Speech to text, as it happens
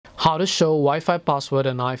How to show Wi-Fi password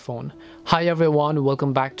on iPhone. Hi everyone,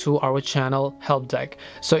 welcome back to our channel Help Deck.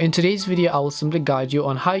 So in today's video I will simply guide you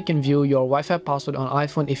on how you can view your Wi-Fi password on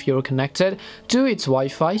iPhone if you're connected to its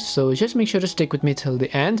Wi-Fi. So just make sure to stick with me till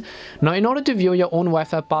the end. Now in order to view your own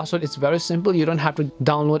Wi-Fi password, it's very simple. You don't have to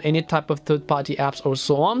download any type of third-party apps or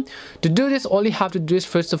so on. To do this, all you have to do is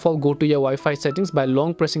first of all go to your Wi-Fi settings by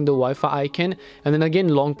long pressing the Wi-Fi icon and then again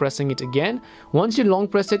long pressing it again. Once you long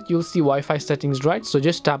press it, you'll see Wi-Fi settings, right? So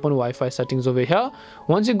just tap on Wi-Fi settings over here.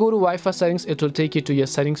 Once you go to Wi-Fi settings, it will take you to your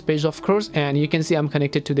settings page, of course, and you can see I'm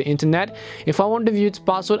connected to the internet. If I want to view its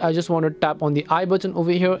password, I just want to tap on the I button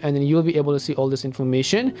over here and then you'll be able to see all this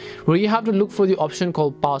information where you have to look for the option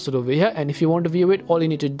called password over here. And if you want to view it, all you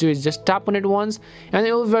need to do is just tap on it once and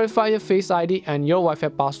it will verify your Face ID and your Wi-Fi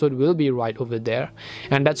password will be right over there.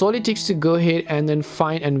 And that's all it takes to go ahead and then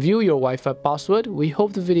find and view your Wi-Fi password. We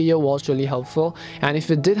hope the video was really helpful, and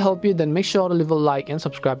if it did help you, then make sure to leave a like and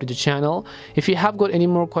subscribe to the channel. If you have got any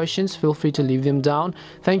more questions, feel free to leave them down.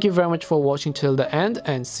 Thank you very much for watching till the end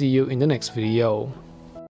and see you in the next video.